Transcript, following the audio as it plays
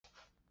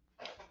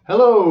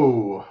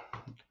Hello.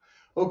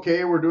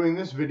 Okay, we're doing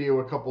this video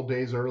a couple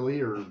days early,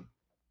 or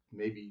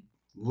maybe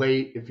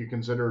late if you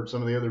consider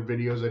some of the other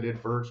videos I did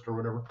first or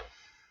whatever.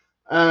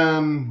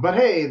 But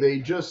hey, they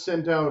just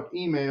sent out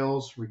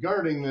emails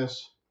regarding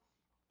this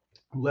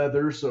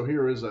leather, so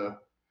here is a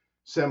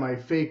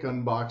semi-fake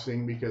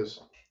unboxing because,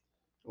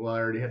 well, I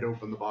already had to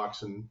open the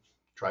box and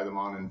try them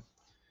on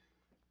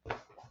and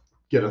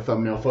get a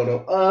thumbnail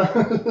photo.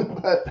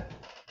 But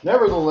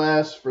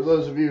nevertheless, for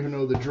those of you who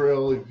know the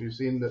drill, if you've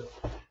seen the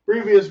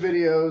previous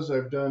videos,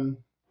 I've done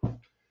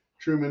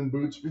Truman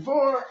boots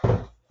before.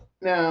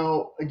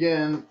 Now,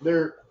 again,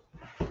 they're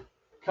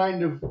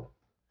kind of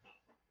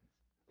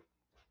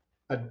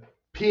a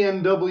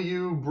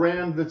PNW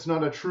brand that's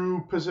not a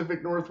true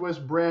Pacific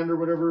Northwest brand or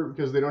whatever,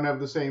 because they don't have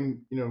the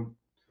same,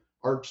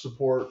 arch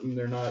support, and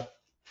they're not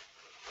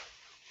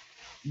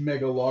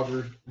mega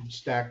logger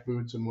stack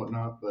boots and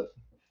whatnot. But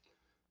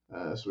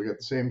so we got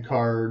the same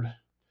card.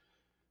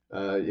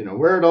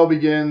 Where it all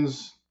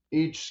begins,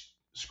 each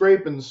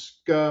scrape and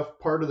scuff,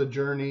 part of the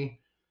journey.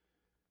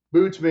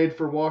 Boots made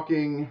for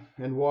walking,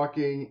 and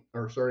working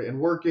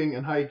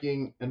and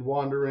hiking and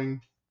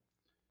wandering.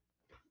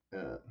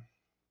 And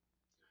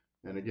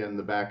again,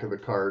 the back of the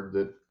card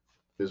that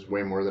is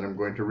way more than I'm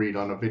going to read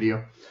on a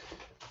video.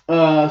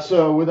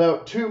 So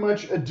without too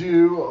much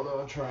ado, although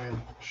I'll try and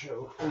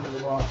show over the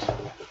box.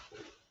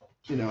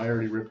 I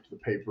already ripped the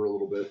paper a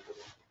little bit.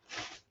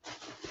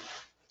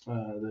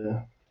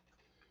 The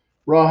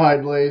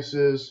rawhide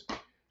laces.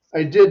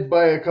 I did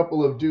buy a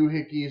couple of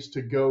doohickeys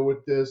to go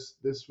with this.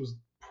 This was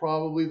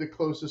probably the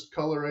closest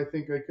color I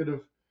think I could have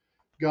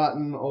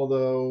gotten,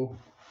 although,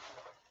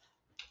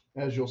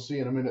 as you'll see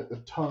in a minute, the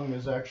tongue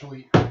is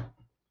actually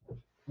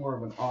more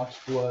of an ox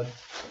blood.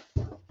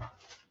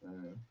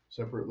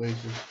 Separate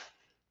laces.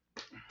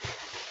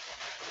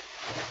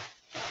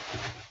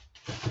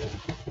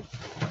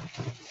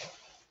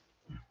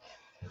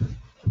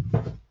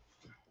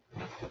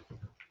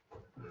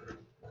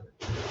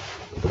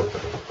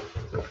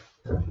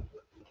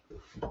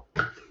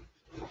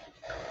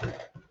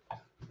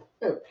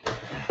 Okay.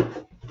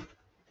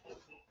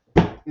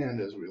 And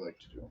as we like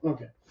to do.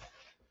 Okay.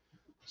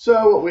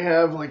 So what we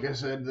have, like I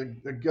said,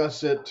 the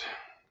gusset,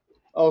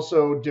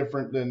 also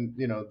different than,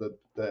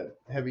 the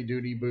heavy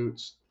duty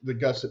boots. The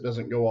gusset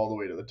doesn't go all the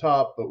way to the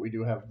top, but we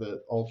do have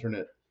the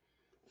alternate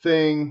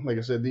thing. Like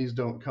I said, these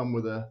don't come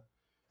with a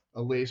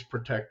lace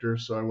protector,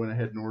 so I went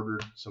ahead and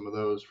ordered some of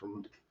those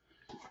from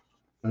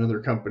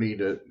another company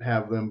to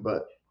have them.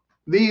 But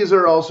these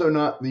are also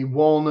not the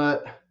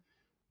walnut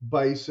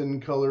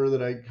bison color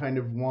that I kind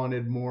of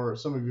wanted more.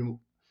 Some of you,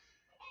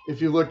 if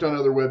you looked on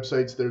other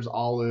websites, there's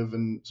olive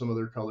and some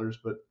other colors,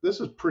 but this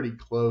is pretty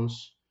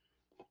close.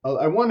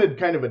 I wanted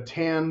kind of a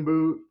tan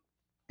boot,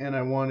 and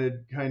I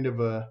wanted kind of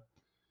a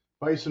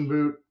bison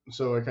boot,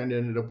 so I kind of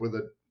ended up with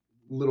a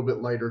little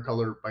bit lighter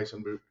color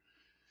bison boot.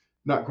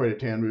 Not quite a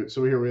tan boot.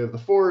 So here we have the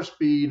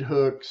 4-speed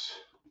hooks,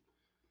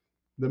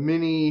 the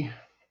mini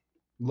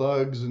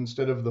lugs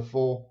instead of the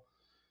full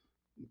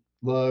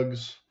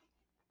lugs,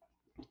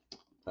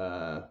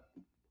 the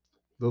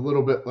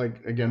little bit,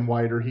 like, again,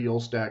 wider heel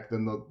stack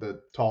than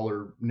the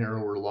taller,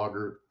 narrower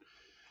logger.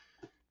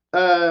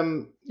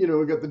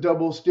 We got the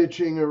double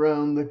stitching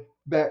around the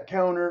back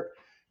counter.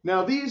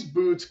 Now, these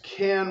boots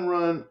can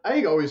run,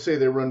 I always say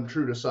they run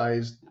true to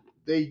size.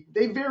 They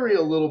vary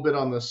a little bit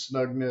on the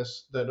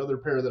snugness. That other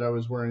pair that I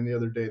was wearing the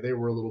other day, they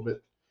were a little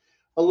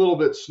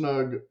bit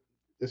snug,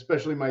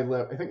 especially my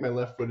left. I think my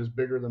left foot is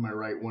bigger than my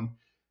right one,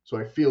 so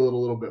I feel it a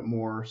little bit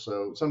more.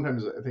 So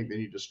sometimes I think they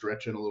need to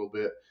stretch in a little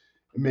bit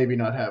and maybe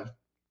not have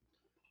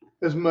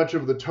as much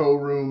of the toe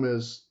room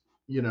as,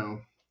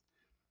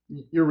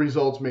 your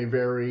results may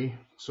vary.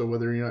 So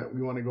whether you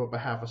want to go up a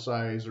half a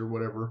size or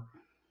whatever,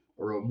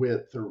 or a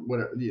width or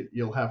whatever,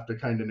 you'll have to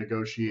kind of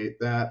negotiate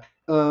that.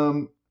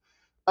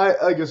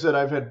 Like I said,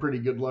 I've had pretty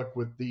good luck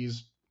with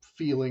these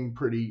feeling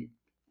pretty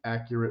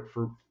accurate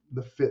for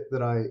the fit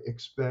that I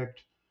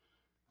expect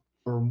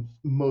or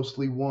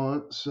mostly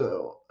want.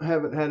 So I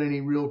haven't had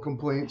any real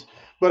complaints,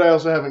 but I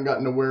also haven't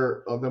gotten to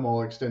wear them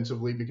all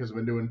extensively because I've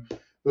been doing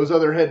those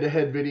other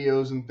head-to-head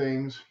videos and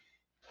things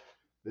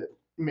that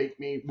make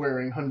me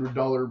wearing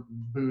 $100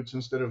 boots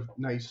instead of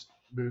nice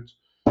boots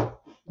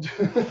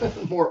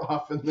more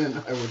often than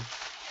I would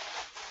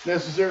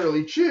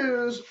necessarily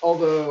choose,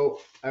 although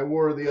I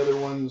wore the other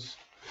ones,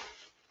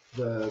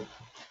 the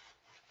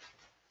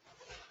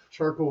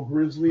charcoal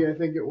grizzly, I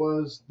think it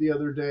was, the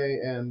other day,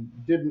 and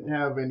didn't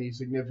have any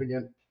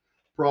significant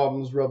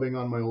problems rubbing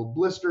on my old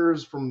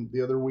blisters from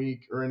the other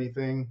week or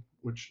anything,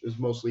 which is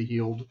mostly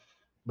healed,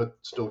 but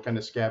still kind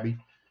of scabby.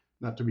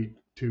 Not to be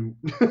too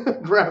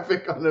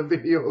graphic on a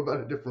video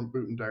about a different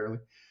boot entirely.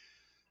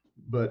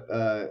 But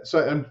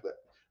so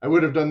I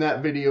would have done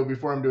that video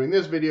before I'm doing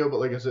this video, but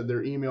like I said,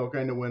 their email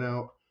kind of went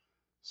out.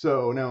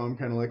 So now I'm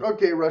kind of like,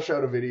 okay, rush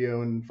out a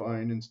video and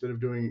fine. Instead of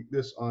doing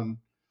this on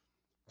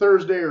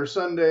Thursday or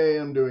Sunday,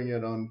 I'm doing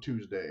it on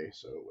Tuesday.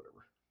 So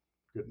whatever.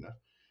 Good enough.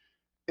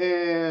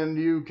 And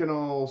you can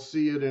all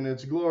see it in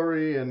its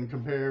glory and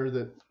compare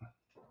that.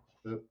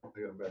 Oh, I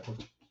got it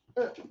backwards.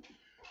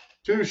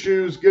 2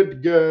 shoes, good to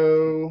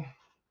go.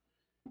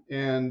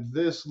 And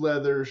this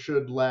leather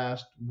should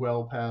last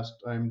well past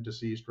I'm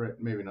deceased, right?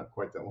 Maybe not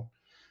quite that long.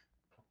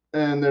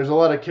 And there's a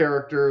lot of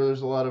character.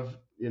 There's a lot of,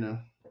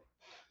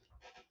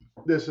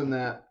 this and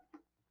that.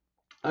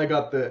 I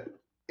got the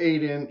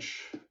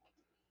 8-inch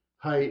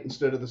height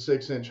instead of the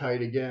 6-inch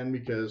height again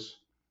because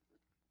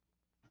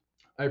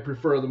I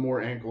prefer the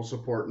more ankle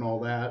support and all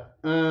that.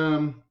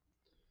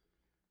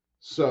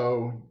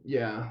 So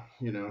yeah,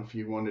 if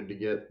you wanted to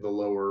get the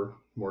lower,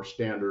 more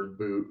standard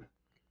boot,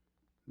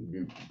 it'd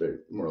be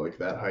more like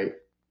that height.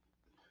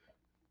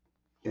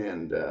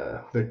 And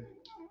the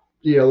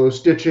yellow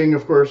stitching,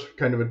 of course,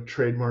 kind of a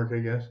trademark, I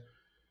guess.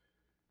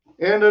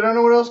 And I don't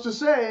know what else to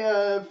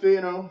say. If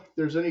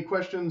there's any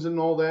questions and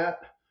all that.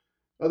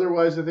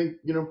 Otherwise, I think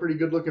pretty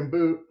good looking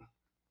boot.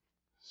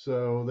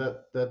 So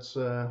that's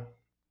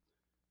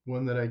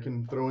one that I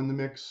can throw in the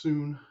mix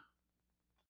soon.